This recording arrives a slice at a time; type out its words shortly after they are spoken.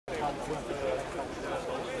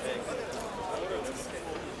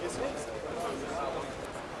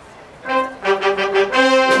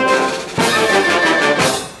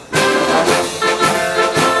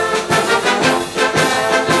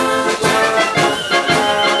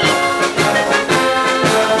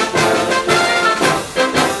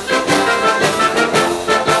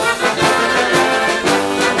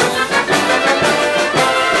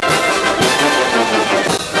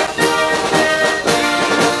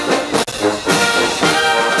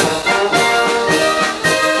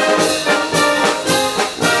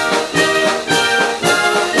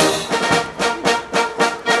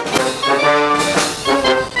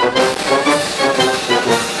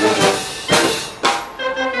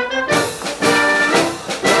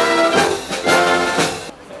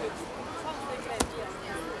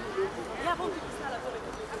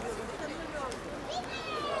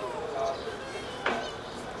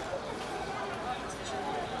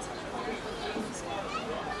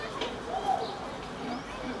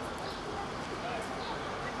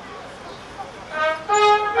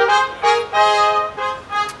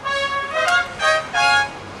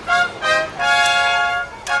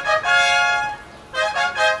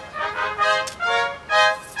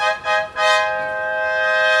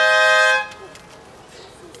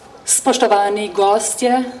Spoštovani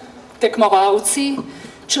gostje, tekmovalci,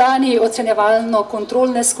 člani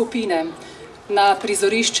ocenjevalno-kontrolne skupine, na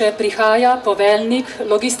prizorišče prihaja poveljnik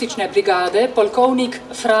logistične brigade, polkovnik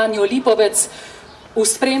Franjo Lipovec, v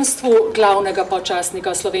spremstvu glavnega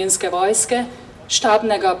podčastnika Slovenske vojske,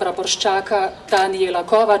 štabnega praporščaka Danijela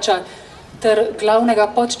Kovača ter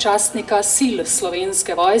glavnega podčastnika sil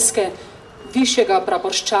Slovenske vojske, višjega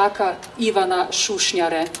praporščaka Ivana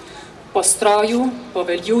Šušnjare. Po stroju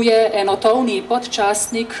poveljuje enotovni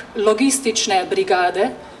podčastnik logistične brigade,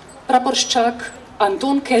 praporščak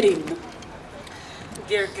Anton Kerin.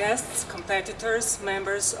 Dear guests, competitors,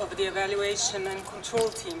 members of the evaluation and control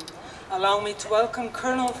team, allow me to welcome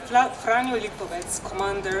Colonel Franjo Lipovec,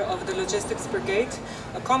 commander of the Logistics Brigade,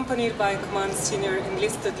 accompanied by Command Senior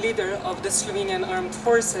Enlisted Leader of the Slovenian Armed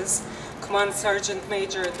Forces, Command Sergeant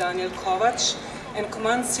Major Daniel Kovač, and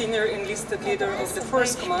Command Senior Enlisted Leader of the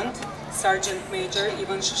First Command, Sergeant Major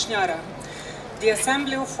Ivan Šušnjara. The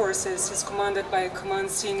Assembly of Forces is commanded by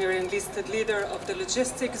Command Senior Enlisted Leader of the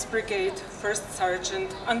Logistics Brigade, First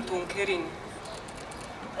Sergeant Anton Kerin.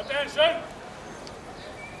 Attention!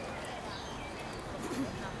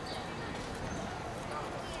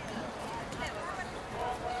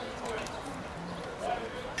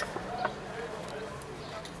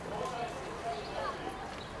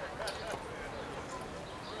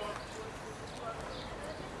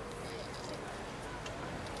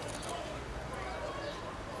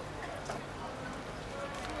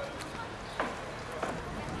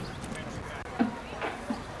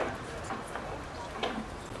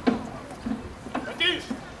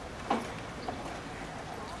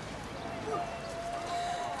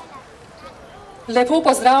 Lepo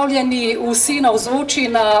pozdravljeni vsi navzoči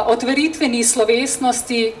na otvoritveni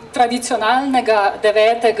slovesnosti tradicionalnega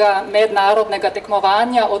 9. mednarodnega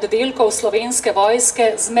tekmovanja oddelkov Slovenske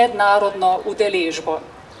vojske z mednarodno udeležbo.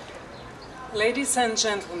 Ladies and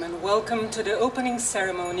gentlemen, welcome to the opening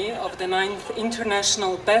ceremony of the 9th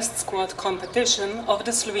International Best Squad Competition of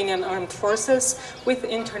the Slovenian Armed Forces with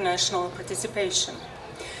international participation.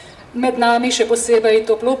 Med nami še posebej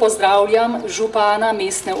toplo pozdravljam župana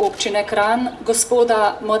mestne občine Kranj,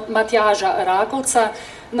 gospoda Matjaža Rakovca,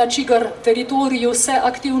 na čigar teritoriju se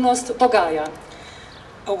aktivnost dogaja.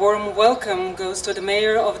 A warm welcome goes to the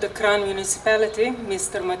mayor of the Kranj municipality,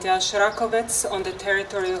 Mr. Matjaž Rakovec, on the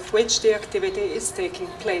territory of which the activity is taking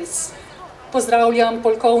place. Pozdravljam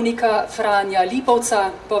polkovnika Franja Lipovca,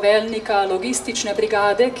 poveljnika logistične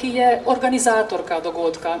brigade, ki je organizatorka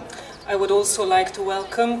dogodka. I would also like to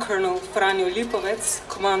welcome Colonel Franjo Lipovec,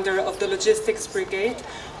 commander of the Logistics Brigade,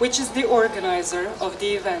 which is the organizer of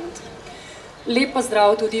the event. Lep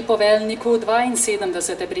pozdrav tudi poveljniku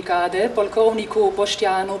 72. brigade, polkovniku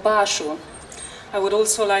Boštjanu Bašu. I would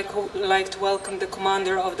also like to welcome the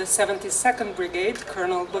commander of the 72nd Brigade,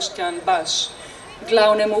 Colonel Boštjan Baš.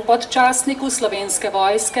 Glavnemu podčastniku Slovenske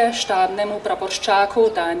vojske, štabnemu praporščaku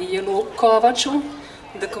Danijelu Kovaču.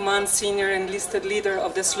 The Command Senior Enlisted Leader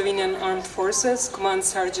of the Slovenian Armed Forces, Command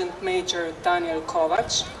Sergeant Major Daniel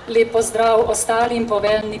Kovač. Lep pozdrav ostalim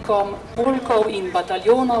poveljnikom polkov in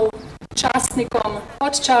bataljonov, častnikom,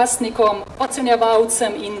 podčastnikom,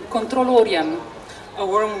 ocenjevalcem in kontrolorjem. A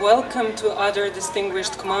warm welcome to other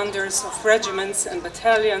distinguished commanders of regiments and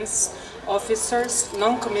battalions, officers,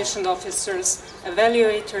 non-commissioned officers,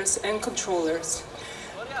 evaluators and controllers.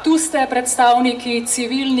 Tu ste predstavniki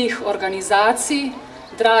civilnih organizacij,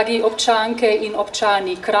 dragi občanke in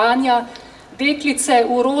občani Kranja, deklice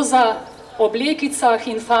v roza oblekicah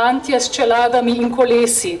in fantje s čeladami in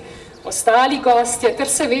kolesi, ostali gostje ter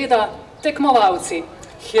seveda tekmovalci.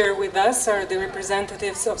 Here with us are the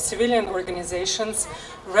representatives of civilian organizations,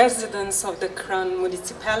 residents of the Kran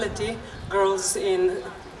municipality, girls in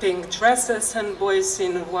pink dresses and boys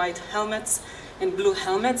in white helmets and blue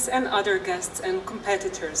helmets, and other guests and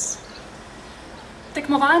competitors.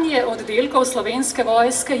 Tekmovanje oddelkov Slovenske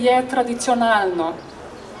vojske je tradicionalno.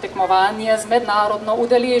 Tekmovanje z mednarodno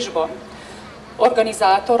udeležbo.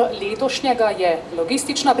 Organizator letošnjega je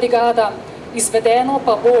logistična brigada, izvedeno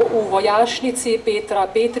pa bo v vojašnici Petra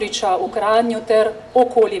Petriča v Kranju ter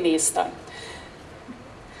okoli mesta.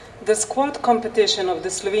 The squad competition of the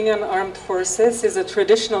Slovenian Armed Forces is a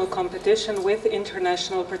traditional competition with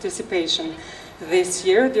international participation. This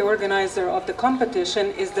year, the organizer of the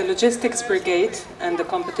competition is the Logistics Brigade, and the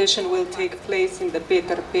competition will take place in the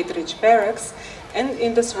Petr Petrič barracks and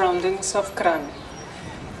in the surroundings of Kranj.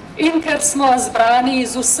 In ker smo zbrani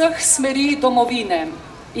iz vseh smeri domovine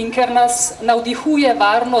in ker nas navdihuje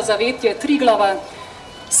varno zavetje Triglava,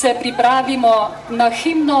 se pripravimo na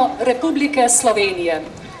himno Republike Slovenije.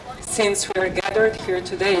 Since we are gathered here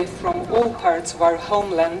today from all parts of our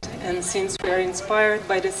homeland, and since we are inspired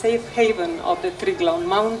by the safe haven of the Triglav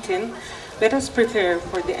mountain, let us prepare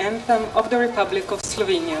for the anthem of the Republic of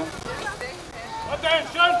Slovenia.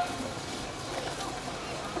 Attention!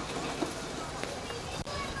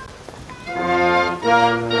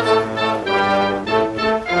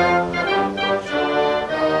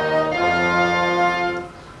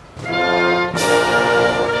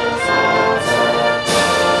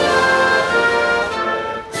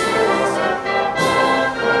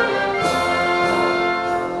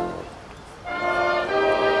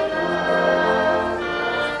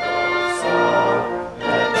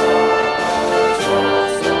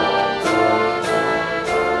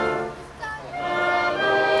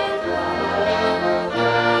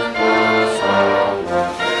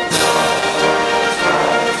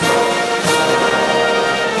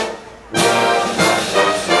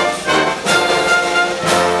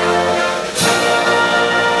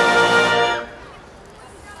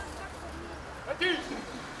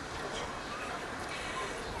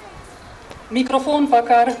 Mikrofon pa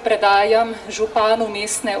kar predajam županu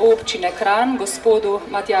mestne občine Kranj, gospodu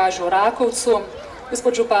Matjažu Rakovcu.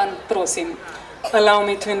 Gospod župan, prosim. Allow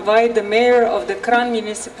me to invite the mayor of the Kranj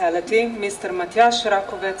municipality, Mr. Matjaž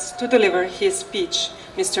Rakovec, to deliver his speech.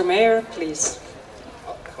 Mr. Mayor, please.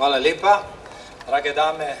 Hvala lepa. Drage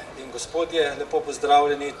dame in gospodje, lepo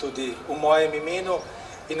pozdravljeni tudi v mojem imenu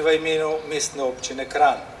in v imenu mestne občine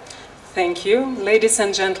Kranj. Thank you. Ladies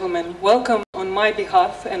and gentlemen, welcome on my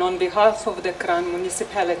behalf and on behalf of the Kranj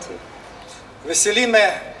municipality. Veseli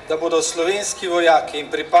me, da bodo slovenski vojaki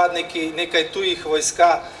in pripadniki nekaj tujih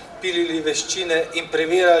vojska pilili veščine in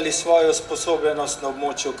preverjali svojo sposobljenost na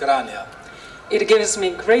območju Kranja. It gives me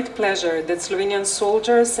great pleasure that Slovenian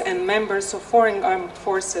soldiers and members of foreign armed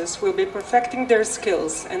forces will be perfecting their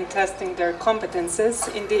skills and testing their competences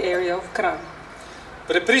in the area of Kranj.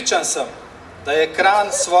 Prepričan sem, da je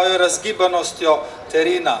Kranj s svojo razgibanostjo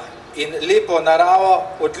terena in lepo naravo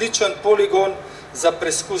odličen poligon za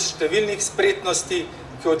preskus številnih spretnosti,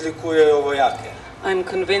 ki odlikujejo vojake. I'm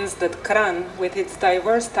convinced that Kranj, with its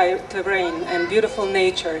diverse terrain and beautiful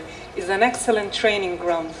nature, is an excellent training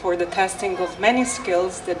ground for the testing of many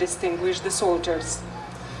skills that distinguish the soldiers.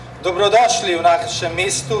 Dobrodošli v našem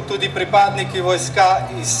mestu tudi pripadniki vojska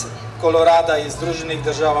iz Kolorada, iz Združenih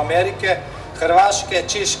držav Amerike, Hrvaške,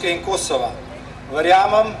 Češke in Kosova.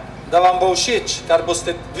 Verjamem, da vam bo všeč, kar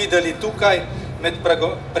boste videli tukaj med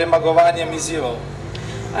premagovanjem izzivov.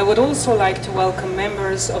 I would also like to welcome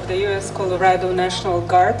members of the US Colorado National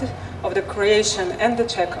Guard, of the Croatian and the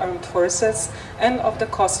Czech Armed Forces, and of the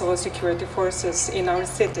Kosovo Security Forces in our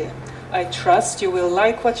city. I trust you will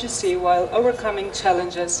like what you see while overcoming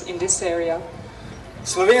challenges in this area.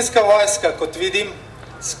 Slovenska vojska, kot vidim,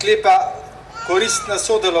 sklepa koristna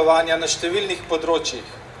sodelovanja na številnih področjih.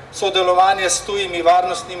 Sodelovanje s tujimi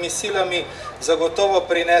varnostnimi silami zagotovo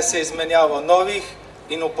prinese izmenjavo novih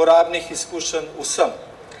in uporabnih izkušenj vsem.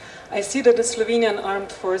 I see that the Slovenian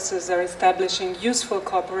armed forces are establishing useful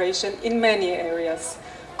cooperation in many areas.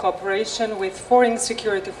 Cooperation with foreign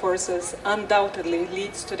security forces undoubtedly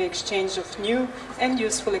leads to the exchange of new and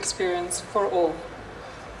useful experience for all.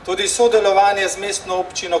 Tudi sodelovanje z mestno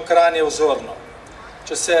občino Kranj je vzorno.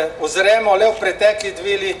 Če se ozremo le v pretekli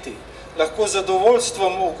 2 leti, lahko z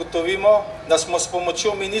zadovoljstvom ugotovimo, da smo s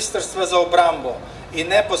pomočjo Ministrstva za obrambo in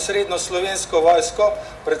neposredno Slovensko vojsko,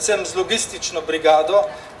 predvsem z logistično brigado,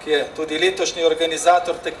 ki je tudi letošnji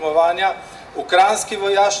organizator tekmovanja, v kranjski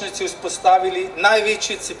vojašnici vzpostavili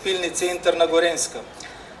največji civilni center na Gorenjskem.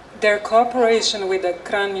 Their cooperation with the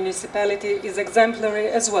Kranj municipality is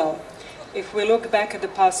exemplary as well. If we look back at the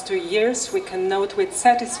past 2 years, we can note with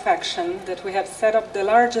satisfaction that we have set up the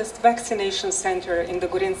largest vaccination center in the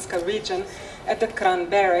Gorenjska region at the Kranj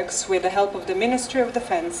barracks with the help of the Ministry of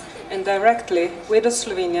Defense and directly with the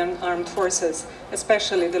Slovenian Armed Forces,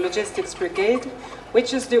 especially the Logistics Brigade,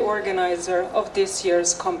 which is the organizer of this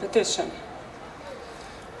year's competition.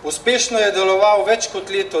 Uspešno je deloval več kot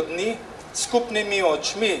leto dni, skupnimi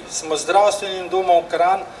močmi smo zdravstvenim domom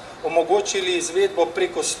Kranj omogočili izvedbo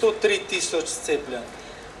preko 103.000 cepljenj.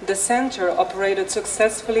 The center operated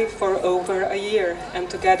successfully for over a year, and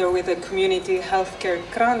together with the community healthcare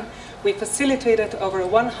Kranj, we facilitated over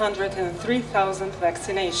 103,000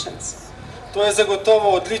 vaccinations. To je zagotovo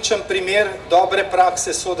odličen primer dobre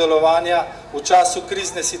prakse sodelovanja v času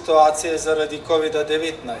krizne situacije zaradi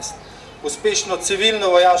COVID-19. Uspešno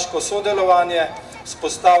civilno-vojaško sodelovanje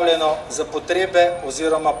vzpostavljeno za potrebe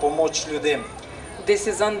oziroma pomoč ljudem. This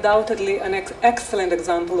is undoubtedly an excellent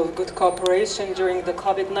example of good cooperation during the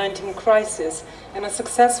COVID-19 crisis and a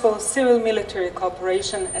successful civil-military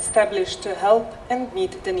cooperation established to help and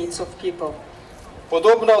meet the needs of people.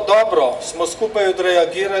 Podobno dobro smo skupaj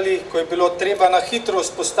odreagirali, ko je bilo treba na hitro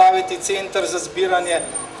vzpostaviti center za zbiranje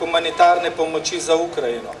humanitarne pomoči za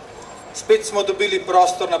Ukrajino. Spet smo dobili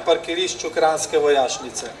prostor na parkirišču kranjske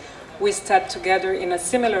vojašnice. We stepped together in a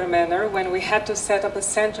similar manner when we had to set up a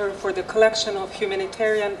center for the collection of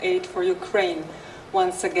humanitarian aid for Ukraine.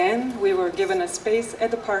 Once again, we were given a space at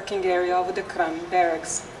the parking area of the Kranj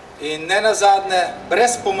barracks. In nenazadnje,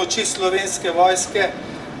 brez pomoči Slovenske vojske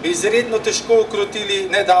bi izredno težko ukrotili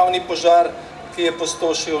nedavni požar, ki je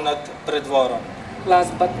pustošil nad predvorom.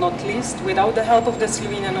 Last but not least, without the help of the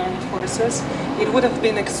Slovenian Armed Forces, it would have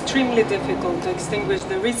been extremely difficult to extinguish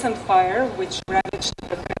the recent fire which ravaged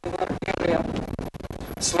the predvor area.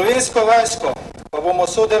 Slovensko vojsko pa bomo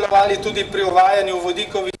sodelovali tudi pri uvajanju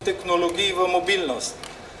vodikovih tehnologij v mobilnost.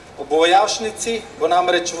 Ob vojašnici bo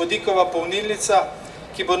namreč vodikova polnilnica,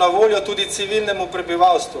 ki bo na voljo tudi civilnemu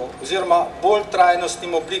prebivalstvu oziroma bolj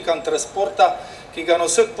trajnostnim oblikam transporta, ki ga na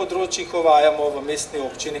vseh področjih uvajamo v mestni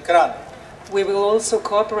občini Kranj. We will also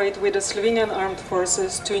cooperate with the Slovenian Armed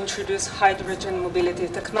Forces to introduce hydrogen mobility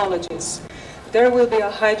technologies. There will be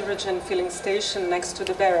a hydrogen filling station next to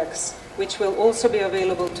the barracks, which will also be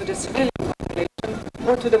available to the civilian population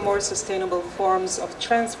or to the more sustainable forms of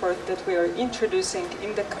transport that we are introducing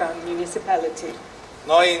in the Kranj municipality.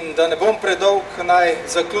 No in da ne bom predolg, naj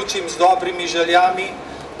zaključim z dobrimi željami,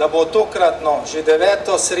 da bo tokratno že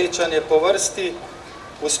 9. srečanje po vrsti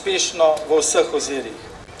uspešno v vseh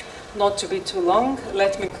ozirih. Not to be too long,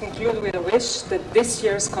 let me conclude with a wish that this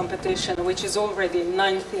year's competition, which is already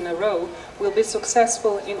 9th in a row, will be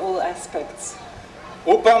successful in all aspects.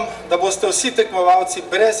 Upam, da boste vsi tekmovalci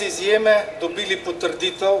brez izjeme dobili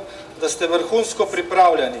potrditev, da ste vrhunsko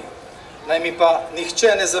pripravljeni. Naj mi pa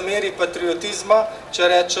nihče ne zameri patriotizma, če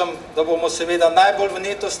rečem, da bomo seveda najbolj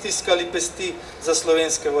vneto stiskali pesti za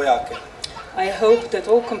slovenske vojake. I hope that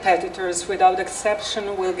all competitors, without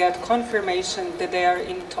exception, will get confirmation that they are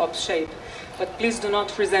in top shape. But please do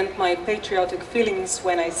not resent my patriotic feelings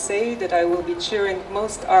when I say that I will be cheering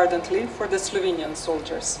most ardently for the Slovenian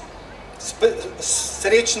soldiers.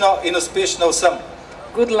 Srečno in uspešno vsem!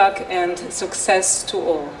 Good luck and success to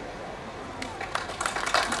all.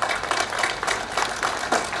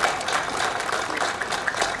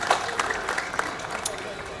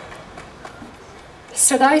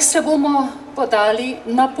 Sedaj se bomo podali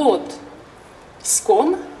na pot. S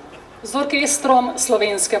kom? Z orkestrom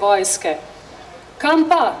Slovenske vojske. Kam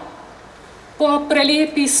pa? Po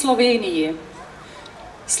prelepi Sloveniji.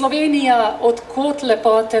 Slovenija, od kod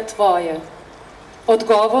lepote tvoje?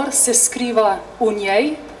 Odgovor se skriva v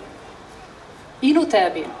njej in v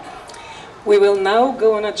tebi. We will now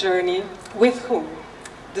go on a journey with whom?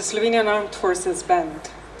 The Slovenian Armed Forces Band.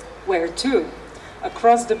 Where to?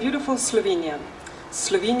 Across the beautiful Slovenia.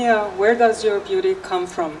 Slovenia, where does your beauty come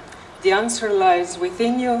from? The answer lies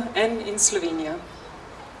within you and in Slovenia.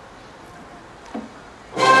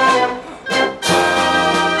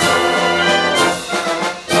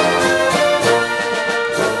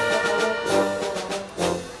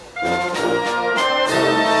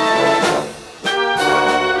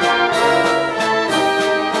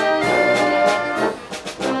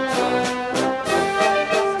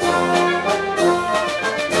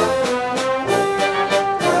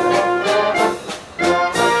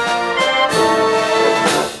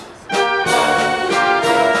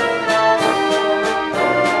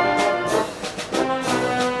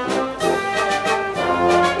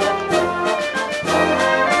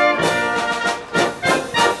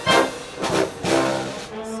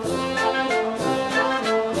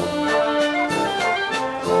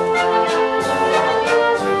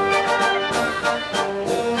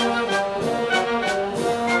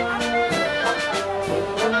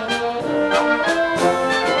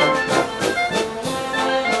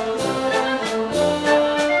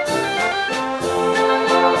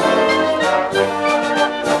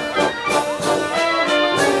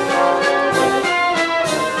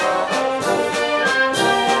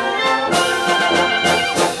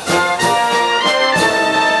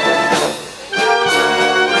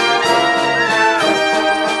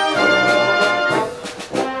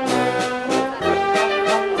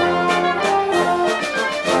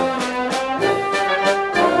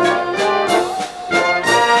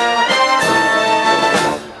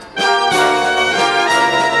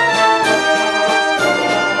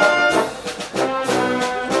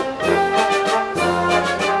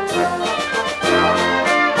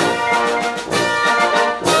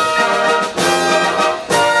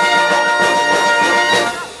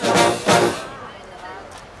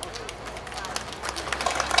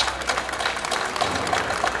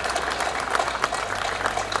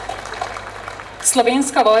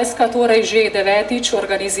 Slovenska vojska torej že 9.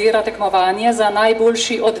 organizira tekmovanje za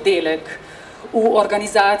najboljši oddelek. V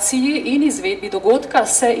organizaciji in izvedbi dogodka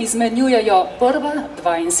se izmenjujejo 1.,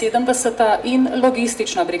 72. in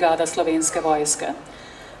logistična brigada Slovenske vojske.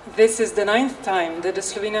 This is the 9th time that the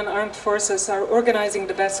Slovenian Armed Forces are organizing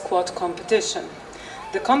the best squad competition.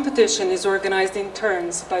 The competition is organized in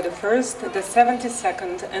turns by the 1st, the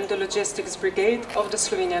 72nd and the Logistics Brigade of the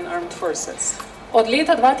Slovenian Armed Forces. Od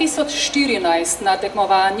leta 2014 na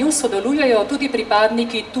tekmovanju sodelujejo tudi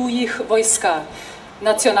pripadniki tujih vojska.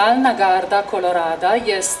 Nacionalna garda Kolorada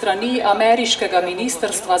je strani ameriškega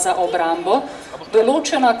ministrstva za obrambo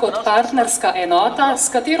določena kot partnerska enota, s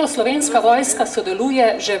katero Slovenska vojska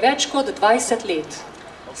sodeluje že več kot 20 let.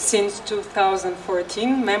 Since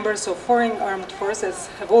 2014, members of foreign armed forces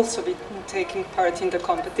have also been taking part in the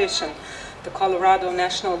competition. The Colorado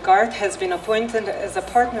National Guard has been appointed as a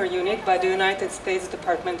partner unit by the United States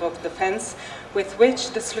Department of Defense, with which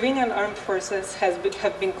the Slovenian Armed Forces have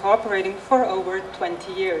been cooperating for over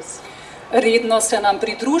 20 years. Redno se nam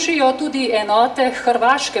pridružijo tudi enote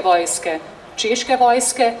hrvaške vojske, češke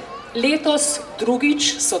vojske, letos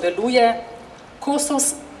drugič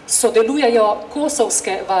sodelujejo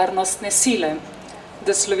kosovske varnostne sile.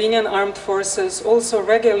 The Slovenian Armed Forces also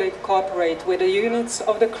regularly cooperate with the units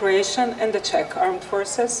of the Croatian and the Czech Armed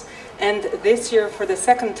Forces, and this year for the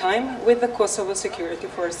second time with the Kosovo Security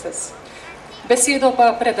Forces. Besedo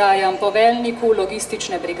pa predajam poveljniku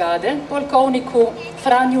logistične brigade, polkovniku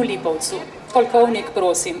Franju Lipovcu. Polkovnik,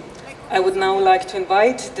 prosim. I would now like to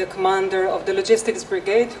invite the commander of the Logistics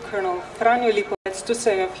Brigade, Colonel Franjo Lipovec, to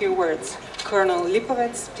say a few words. Colonel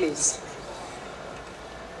Lipovec, please.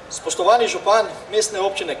 Spoštovani župan mestne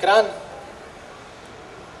občine Kranj,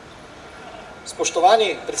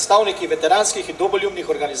 spoštovani predstavniki veteranskih in domoljubnih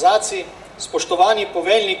organizacij, spoštovani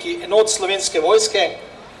poveljniki enot Slovenske vojske,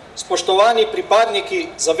 spoštovani pripadniki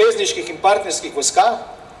zavezniških in partnerskih vojska,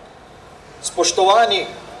 spoštovani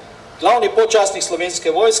glavni podčastnik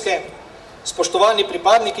Slovenske vojske, spoštovani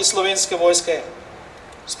pripadniki Slovenske vojske,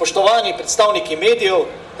 spoštovani predstavniki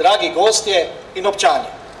medijev, dragi gostje in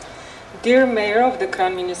občani. Dear Mayor of the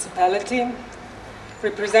Kranj Municipality,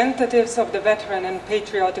 representatives of the veteran and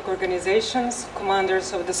patriotic organizations,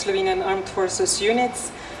 commanders of the Slovenian Armed Forces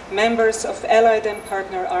units, members of allied and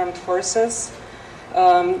partner armed forces,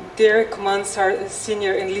 dear Command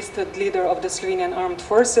Senior Enlisted Leader of the Slovenian Armed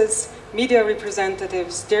Forces, media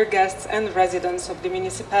representatives, dear guests and residents of the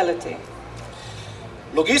municipality.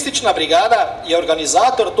 Logistična brigada je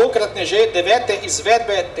organizator tokratne že 9.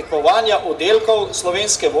 izvedbe tekmovanja oddelkov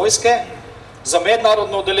Slovenske vojske za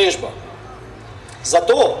mednarodno udeležbo.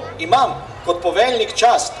 Zato imam kot poveljnik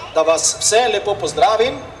čast, da vas vse lepo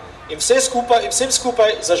pozdravim in vsem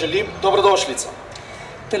skupaj zaželim dobrodošlico.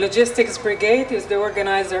 The Logistics Brigade is the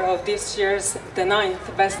organizer of this year's the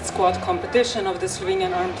 9th Best Squad competition of the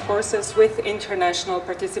Slovenian Armed Forces with international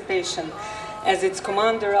participation. As its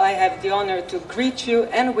commander, I have the honor to greet you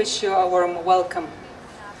and wish you a warm welcome.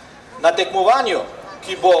 Na tekmovanju,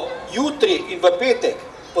 ki bo jutri in v petek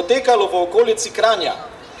potekalo v okolici Kranja,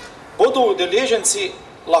 bodo udeleženci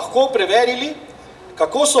lahko preverili,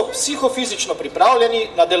 kako so psihofizično pripravljeni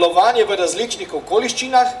na delovanje v različnih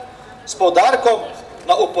okoliščinah s poudarkom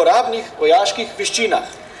na uporabnih vojaških veščinah.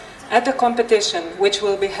 At the competition, which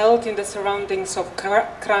will be held in the surroundings of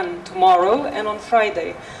Kranj tomorrow and on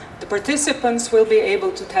Friday, the participants will be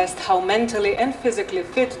able to test how mentally and physically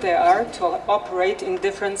fit they are to operate in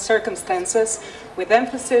different circumstances, with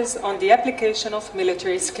emphasis on the application of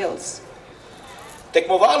military skills.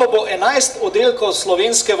 Tekmovalo bo 11 oddelkov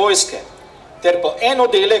Slovenske vojske, ter po en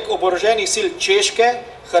oddelek oboroženih sil Češke,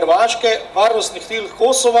 Hrvaške, varnostnih sil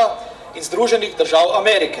Kosova in Združenih držav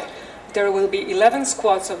Amerike. There will be 11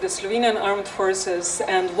 squads of the Slovenian Armed Forces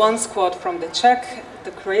and 1 squad from the Czech,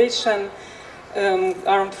 the Croatian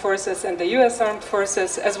Armed Forces and the US Armed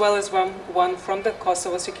Forces, as well as one from the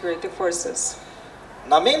Kosovo Security Forces.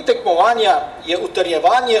 Namen tekmovanja je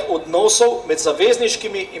utrjevanje odnosov med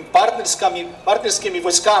zavezniškimi in partnerskimi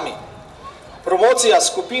vojskami, promocija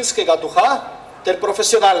skupinskega duha ter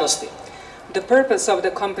profesionalnosti. The purpose of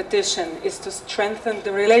the competition is to strengthen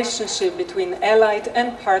the relationship between allied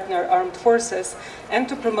and partner armed forces and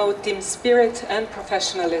to promote team spirit and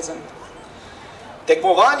professionalism.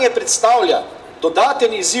 Tekmovanje predstavlja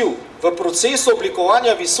dodaten izziv v procesu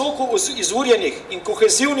oblikovanja visoko izurjenih in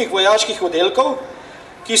kohezivnih vojaških oddelkov,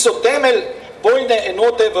 ki so temelj bojne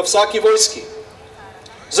enote v vsaki vojski.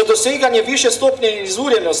 Za doseganje višje stopnje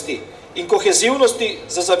izurjenosti in kohezivnosti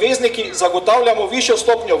za zavezniki zagotavljamo višjo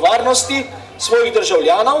stopnjo varnosti svojih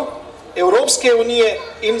državljanov, Evropske unije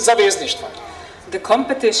in zavezništva. The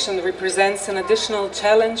competition represents an additional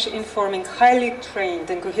challenge in forming highly trained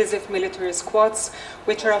and cohesive military squads,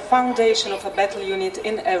 which are a foundation of a battle unit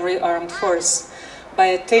in every armed force. By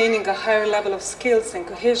attaining a higher level of skills and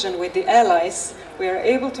cohesion with the allies, we are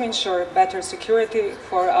able to ensure better security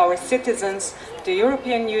for our citizens, the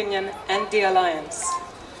European Union and the Alliance.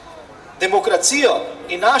 Demokracijo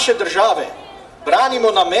in naše države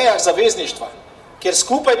branimo na mejah zavezništva, kjer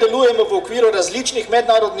skupaj delujemo v okviru različnih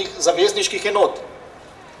mednarodnih zavezniških enot.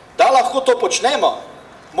 Da lahko to počnemo,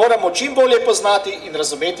 moramo čim bolje poznati in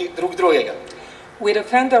razumeti drug drugega. We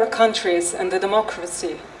defend our countries and the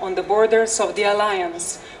democracy on the borders of the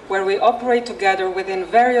Alliance, where we operate together within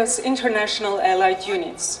various international allied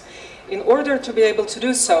units. In order to be able to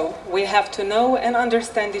do so, we have to know and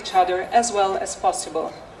understand each other as well as possible.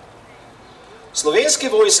 Slovenski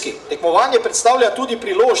vojski tekmovanje predstavlja tudi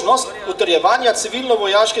priložnost utrjevanja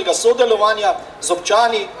civilno-vojaškega sodelovanja z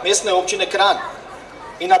občani mestne občine Kranj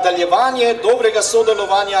in nadaljevanje dobrega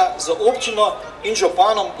sodelovanja z občino in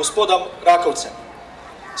županom gospodom Rakovcem.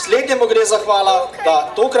 Slednjemu gre zahvala,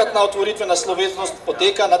 da tokratna otvoritvena slovesnost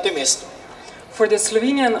poteka na tem mestu. For the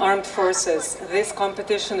Slovenian armed forces, this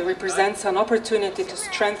competition represents an opportunity to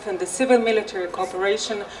strengthen the civil-military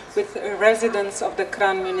cooperation with residents of the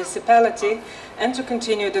Kranj municipality and to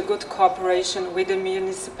continue the good cooperation with the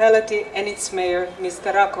municipality and its mayor,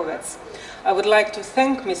 Mr. Rakovec. I would like to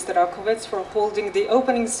thank Mr. Rakovec for holding the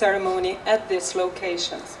opening ceremony at this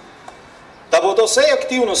location. Da bodo vse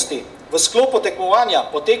aktivnosti v sklopu tekmovanja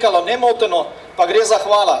potekalo nemoteno, pa gre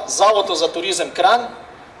zahvala Zavodu za turizem Kranj,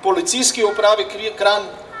 Policijski upravi Kranj,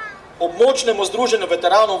 Območnemu združenju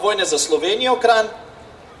veteranov vojne za Slovenijo Kranj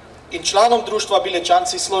in članom društva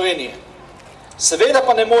Bilečanci Slovenije. Seveda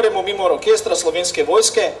pa ne moremo mimo orkestra Slovenske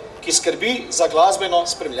vojske, ki skrbi za glasbeno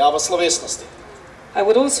spremljavo slovesnosti. I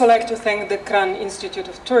would also like to thank the Kranj Institute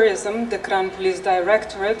of Tourism, the Kranj Police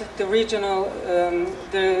Directorate, the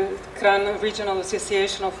Kranj Regional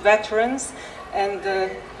Association of Veterans, and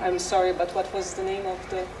I'm sorry, but what was the name of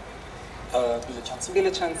the...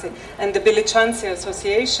 Bilečanci. And the Bilečanci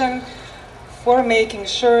Association for making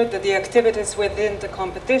sure that the activities within the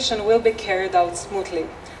competition will be carried out smoothly.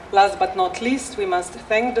 Last but not least, we must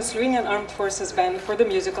thank the Slovenian Armed Forces Band for the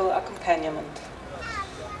musical accompaniment.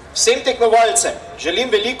 Vsem tekmovalcem želim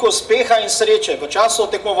veliko uspeha in sreče v času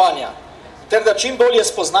tekmovanja, ter da čim bolje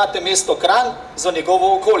spoznate mesto Kranj za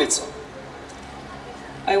njegovo okolico.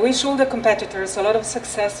 I wish all the competitors a lot of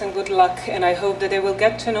success and good luck, and I hope that they will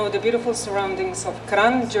get to know the beautiful surroundings of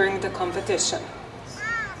Kranj during the competition.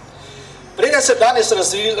 Preden se danes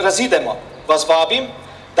razidemo, vas vabim,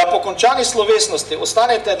 da po končani slovesnosti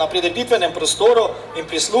ostanete na prireditvenem prostoru in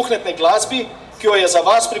prisluhnete glasbi, ki jo je za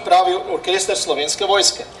vas pripravil orkester Slovenske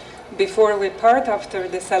vojske. Before we part after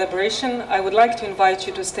the celebration, I would like to invite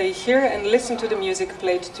you to stay here and listen to the music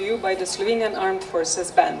played to you by the Slovenian Armed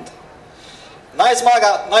Forces Band. Naj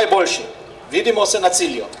zmaga najboljši. Vidimo se na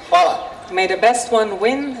cilju. Hvala. May the best one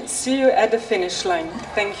win. See you at the finish line.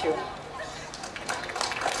 Thank you.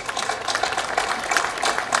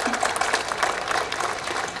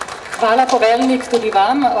 Hvala, poveljnik, tudi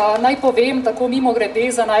vam. Naj povem, tako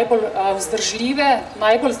mimogrede za najbolj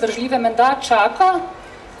vzdržljive menda čaka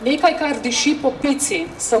nekaj, kar diši po pici,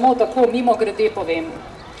 samo tako mimogrede povem.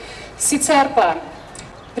 Sicer pa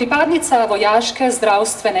pripadnica vojaške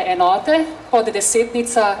zdravstvene enote,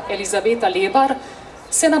 poddesetnica Elizabeta Lebar,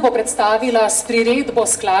 se nam bo predstavila s priredbo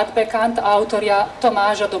skladbe kantavtorja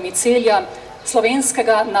Tomaža Domicelja,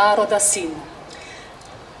 Slovenskega naroda sin.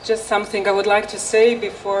 Just something I would like to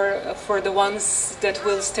say for the ones that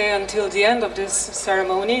will stay until the end of this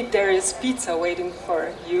ceremony. There is pizza waiting for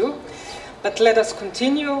you. But let us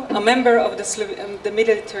continue. A member of the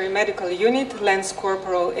military medical unit, Lance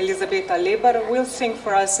Corporal Elizabeta Lebar, will sing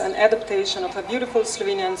for us an adaptation of a beautiful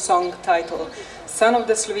Slovenian song titled Son of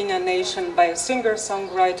the Slovenian Nation by a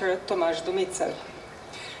singer-songwriter Tomaž Domicel.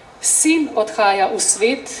 Sin odhaja v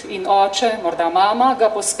svet in oče, morda mama, ga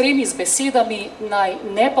pospremi z besedami, naj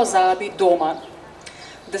ne pozabi doma.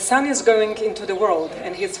 The son is going into the world,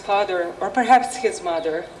 and his father, or perhaps his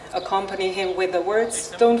mother, accompany him with the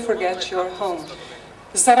words, don't forget your home.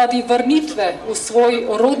 Zaradi vrnitve v svoj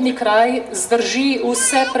rodni kraj zdrži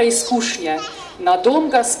vse preizkušnje. Na dom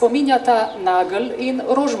ga spominjata nagelj in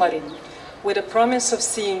rožmarin. With a promise of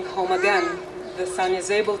seeing home again, the son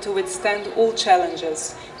is able to withstand all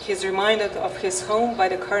challenges. He is reminded of his home by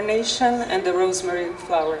the carnation and the rosemary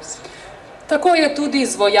flowers. Tako je tudi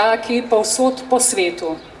z vojaki povsod po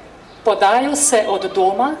svetu. Podajo se od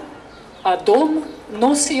doma, a dom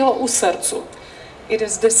nosijo v srcu. It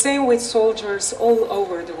is the same with soldiers all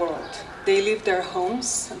over the world. They leave their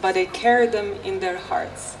homes, but they carry them in their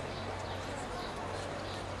hearts.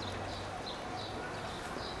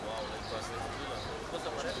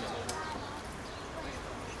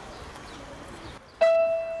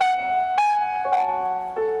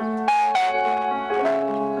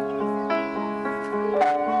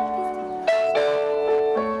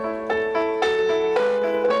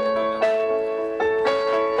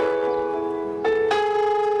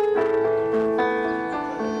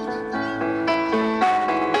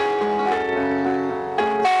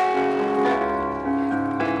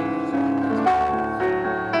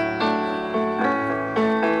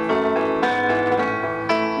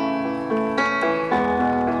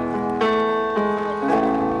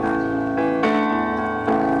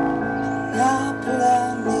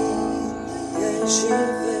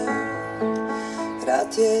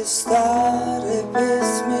 je stare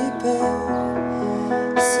pesmi pel,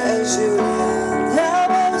 se življenja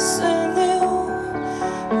veselil,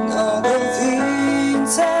 mnogo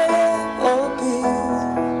vinca je popil,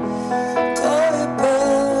 ko je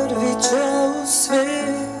prvič v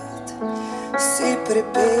svet, si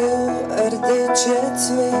pripel rdeče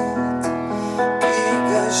cvet, ki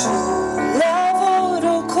ga žulja v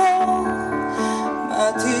roko,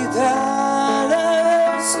 mati dala je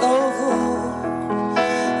slovo.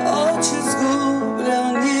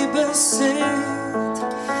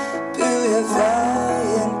 Bil je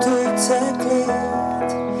vajen tujce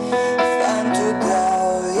klet, fantu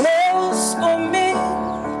dal je v spomin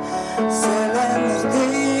zelen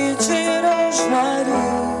rdeči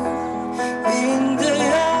rožmarin in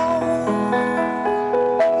dejal,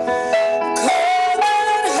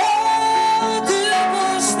 kadar hodil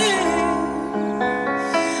boš z njim,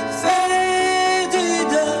 vedi,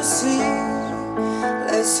 da si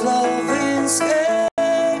le slovenske.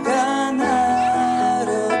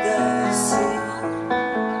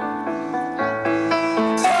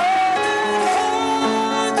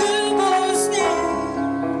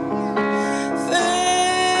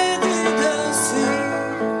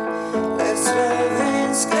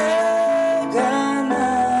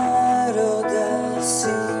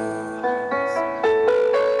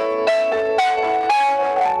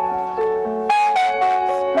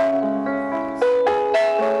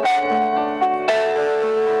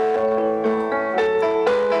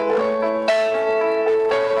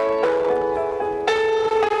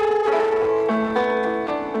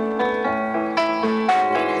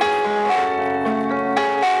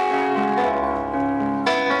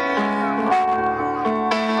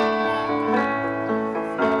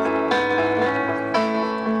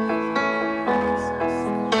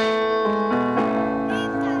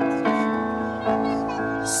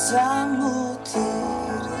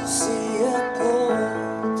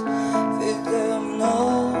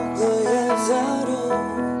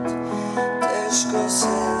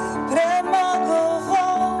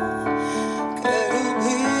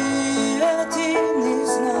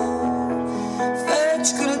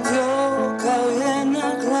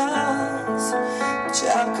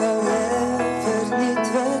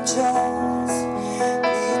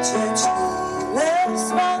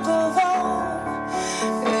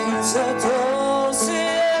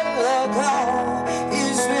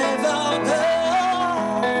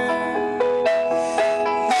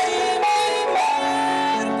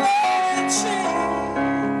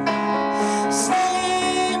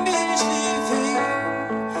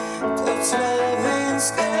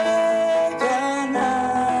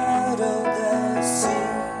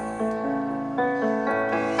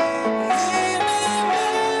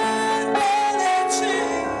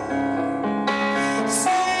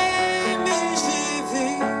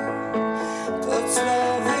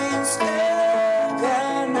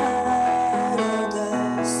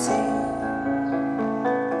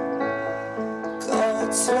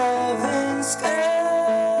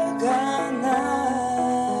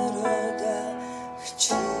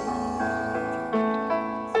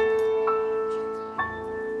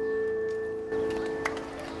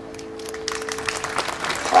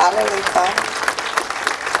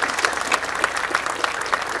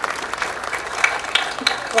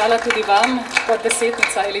 Hvala tudi vam,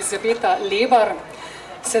 poddesetnica Elizabeta Lebar.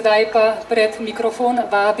 Sedaj pa pred mikrofon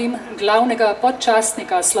vabim glavnega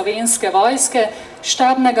podčastnika Slovenske vojske,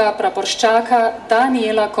 štabnega praporščaka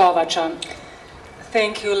Daniela Kovača.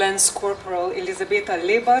 Thank you, Lance Corporal Elizabeta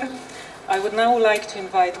Lebar. I would now like to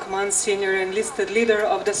invite Command Senior Enlisted Leader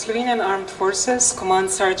of the Slovenian Armed Forces, Command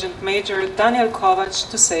Sergeant Major Daniel Kovač,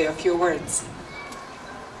 to say a few words.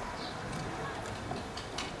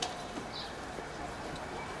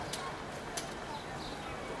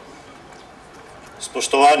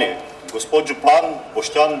 Spoštovani, gospod župan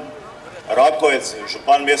Boštjan Rakovec,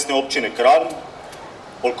 župan mestne občine Kranj,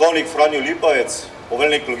 polkovnik Franjo Lipavec,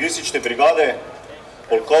 poveljnik logistične brigade,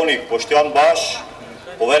 polkovnik Boštjan Baš,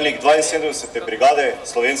 poveljnik 72. brigade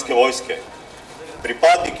Slovenske vojske.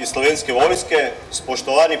 Pripadniki Slovenske vojske,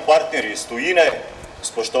 spoštovani partnerji iz tujine,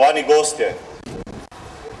 spoštovani gostje.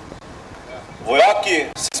 Vojaki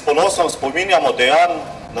se s ponosom spominjamo dejanj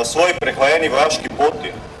na svoji prehajeni vojaški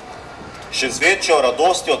poti, še z večjo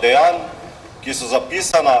radostjo dejanj, ki so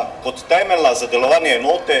zapisana kot temeljna za delovanje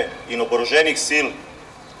enote in oboroženih sil.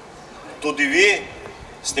 Tudi vi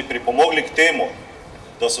ste pripomogli k temu,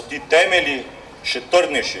 da so ti temelji še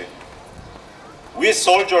trdnejši. We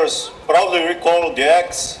soldiers proudly recall the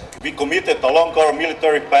acts we committed along our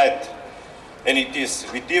military path, and it is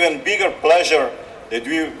with even bigger pleasure that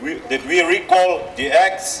we recall the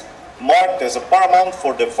acts marked as a paramount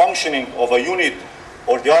for the functioning of a unit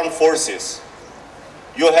or the armed forces.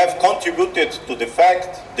 You have contributed to the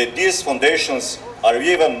fact that these foundations are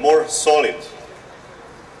even more solid.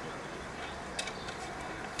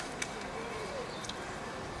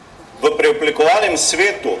 V preoblikovanem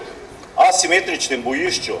svetu, asimetričnem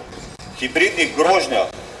bojišču, hibridnih grožnjah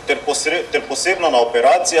ter posebno na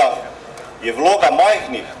operacijah je vloga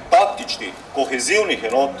majhnih, taktičnih, kohezivnih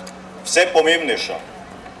enot vse pomembnejša.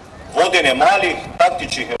 Vodenje malih,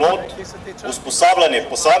 taktičnih enot, usposabljanje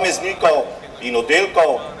posameznikov in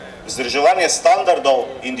oddelkov, vzdrževanje standardov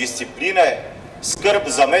in discipline, skrb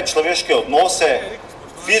za medčloveške odnose,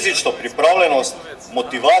 fizično pripravljenost,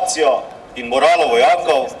 motivacijo in moralo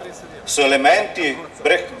vojakov so elementi,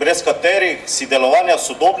 brez katerih si delovanja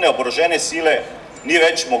sodobne oborožene sile ni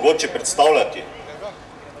več mogoče predstavljati.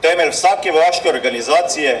 Temelj vsake vojaške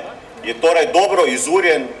organizacije je torej dobro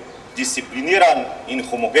izurjen, discipliniran in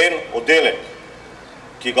homogen oddelek,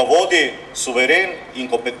 ki ga vodi suveren in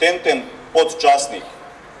kompetenten podčastnik.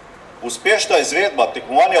 Uspešna izvedba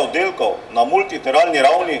tekmovanja oddelkov na multilateralni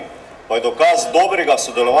ravni pa je dokaz dobrega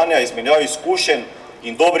sodelovanja, izmenjav izkušenj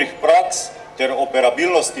in dobrih praks ter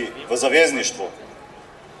operabilnosti v zavezništvu.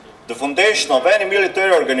 The foundation of any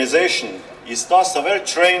military organization is thus a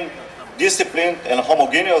well-trained, disciplined and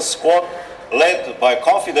homogeneous squad led by a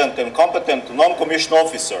confident and competent non-commissioned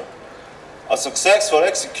officer. A successful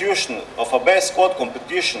execution of a best squad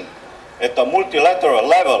competition at a multilateral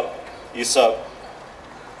level is a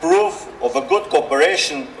proof of a good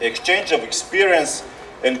cooperation, exchange of experience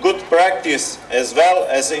and good practice, as well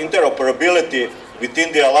as interoperability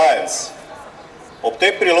within the alliance. Ob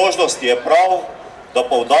tej priložnosti je prav, da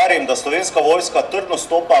poudarim, da Slovenska vojska trdno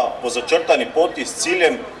stopa po začrtani poti s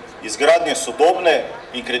ciljem izgradnje sodobne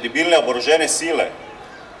in kredibilne oborožene sile,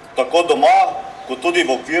 tako doma, kot tudi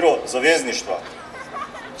v okviru zavezništva.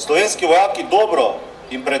 Slovenski vojaki dobro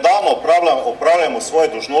in predano opravljamo svoje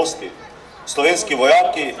dolžnosti. Slovenski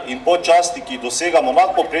vojaki in podčastniki dosegamo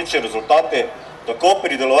nadpovprečne rezultate tako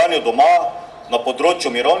pri delovanju doma, na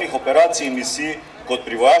področju mirovnih operacij in misij, kot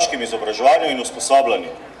pri vojaškem izobraževanju in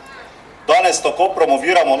usposabljanju. Danes tako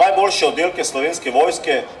promoviramo najboljše oddelke Slovenske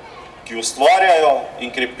vojske, ki ustvarjajo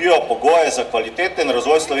in krepijo pogoje za kvaliteten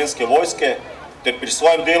razvoj Slovenske vojske ter pri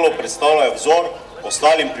svojem delu predstavljajo vzor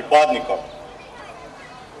ostalim pripadnikom.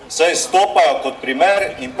 Saj stopajo kot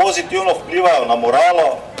primer in pozitivno vplivajo na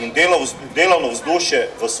moralo in delovno vzdušje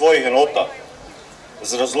v svojih enotah.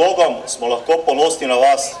 Z razlogom smo lahko ponosni na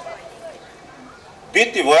vas.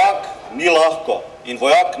 Biti vojak ni lahko in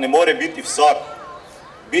vojak ne more biti vsak.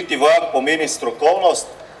 Biti vojak pomeni strokovnost,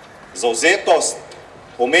 zavzetost,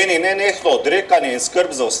 pomeni nenehno odrekanje in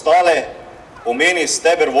skrb za ostale, pomeni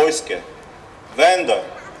steber vojske. Vendar,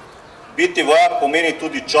 biti vojak pomeni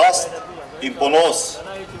tudi čast in ponos,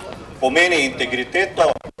 pomeni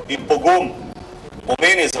integriteto in pogum,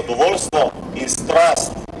 pomeni zadovoljstvo in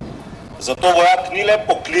strast. Zato vojak ni le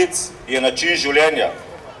poklic, je način življenja.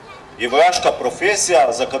 Je vojaška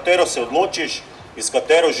profesija, za katero se odločiš in s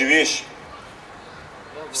katero živiš.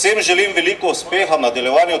 Vsem želim veliko uspeha v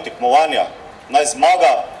nadaljevanju tekmovanja, naj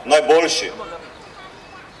zmaga najboljši.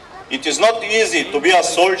 It is not easy to be a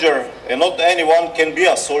soldier and not anyone can be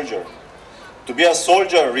a soldier. To be a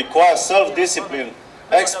soldier requires self-discipline,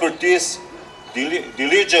 expertise,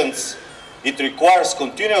 diligence. It requires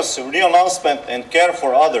continuous renouncement and care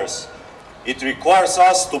for others. It requires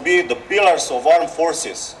us to be the pillars of armed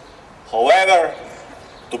forces. However,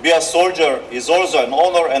 to be a soldier is also an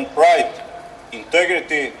honor and pride,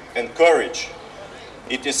 integrity and courage.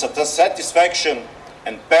 It is a satisfaction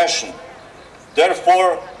and passion.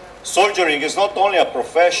 Therefore, soldiering is not only a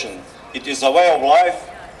profession, it is a way of life,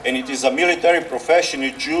 and it is a military profession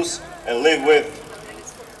you choose and live with.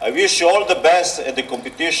 I wish you all the best at the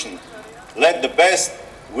competition. Let the best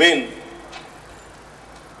win.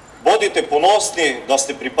 Bodite ponosni, da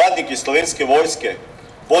ste pripadniki Slovenske vojske.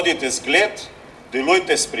 Bodite zgled,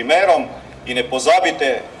 delujte s primerom in ne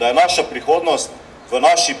pozabite, da je naša prihodnost v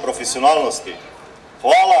naši profesionalnosti.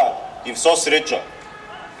 Hvala in vso srečo.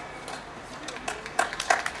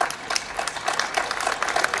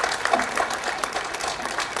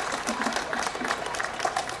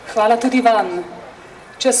 Hvala tudi vam.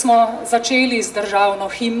 Če smo začeli z državno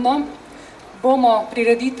himno, bomo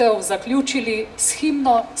prireditev zaključili s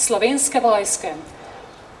himno Slovenske vojske.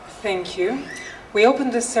 Thank you. We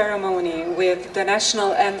opened the ceremony with the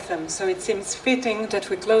national anthem, so it seems fitting that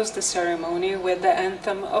we close the ceremony with the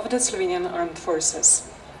anthem of the Slovenian Armed Forces.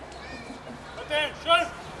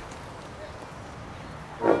 Attention!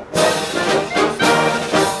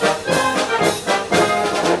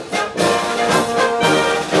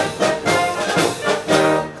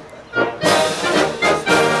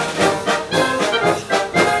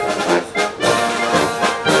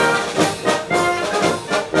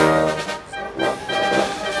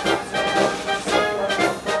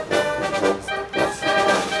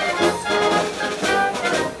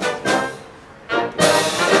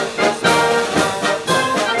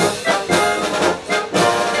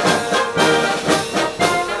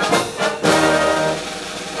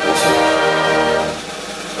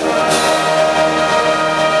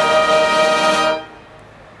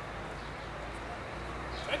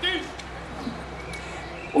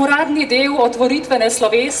 Uradni del otvoritvene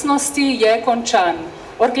slovesnosti je končan.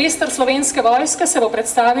 Orkester Slovenske vojske se bo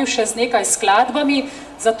predstavil še z nekaj skladbami,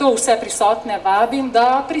 zato vse prisotne vabim,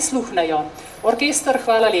 da prisluhnejo. Orkester,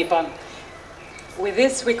 hvala lepa. With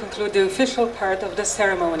this, we conclude the official part of the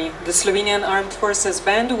ceremony. The Slovenian Armed Forces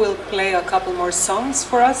Band will play a couple more songs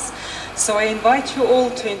for us, so I invite you all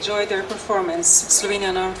to enjoy their performance.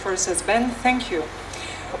 Slovenian Armed Forces Band, thank you.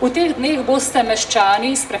 V teh dneh boste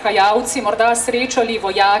meščani, sprehajalci, morda srečali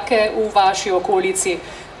vojake v vaši okolici.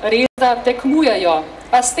 Res da tekmujejo,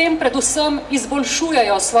 a s tem predvsem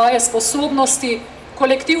izboljšujejo svoje sposobnosti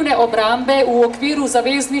kolektivne obrambe v okviru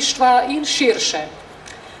zavezništva in širše.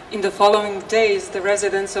 In the following days, the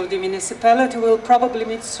residents of the municipality will probably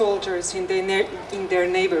meet soldiers in their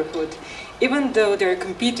neighborhood. Even though they're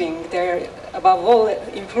competing, they're above all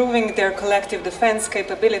improving their collective defense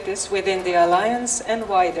capabilities within the alliance and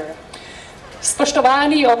wider.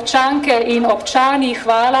 Spoštovani občanke in občani,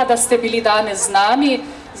 hvala, da ste bili danes z nami.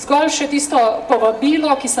 Zgolj še tisto povabilo,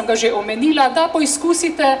 ki sem ga že omenila, da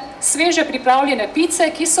poizkusite sveže pripravljene pice,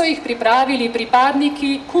 ki so jih pripravili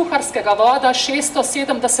pripadniki kuharskega voda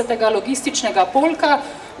 670. logističnega polka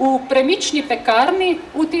v premični pekarni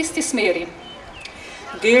v tisti smeri.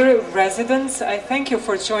 Dear residents, I thank you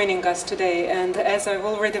for joining us today, and as I've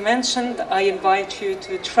already mentioned, I invite you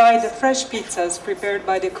to try the fresh pizzas prepared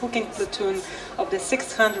by the cooking platoon of the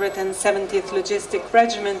 670th Logistic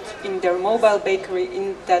Regiment in their mobile bakery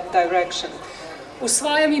in that direction. V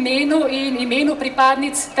svojem imenu in imenu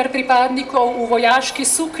pripadnic ter pripadnikov v vojaški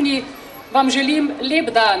suknji vam želim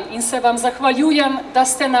lep dan in se vam zahvaljujem, da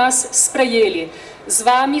ste nas sprejeli. Z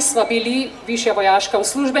vami sva bili višja vojaška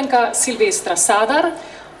uslužbenka Silvestra Sadar.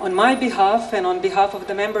 On my behalf and on behalf of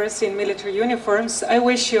the members in military uniforms, I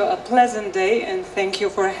wish you a pleasant day and thank you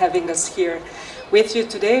for having us here. With you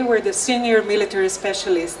today were the senior military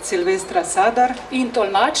specialist Silvestra Sadar in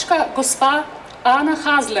tolmačka gospa Ana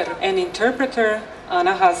Hazler. And interpreter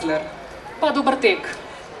Ana Hazler. Pa dober tek.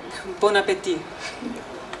 Bon appétit.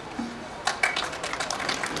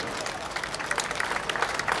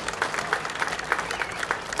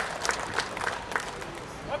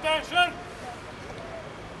 Attention!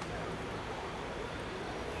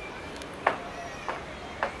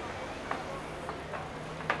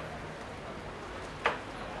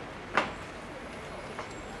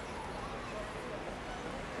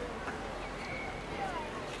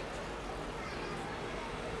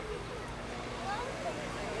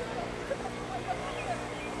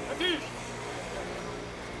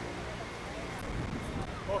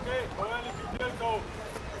 Okay, oddelkov.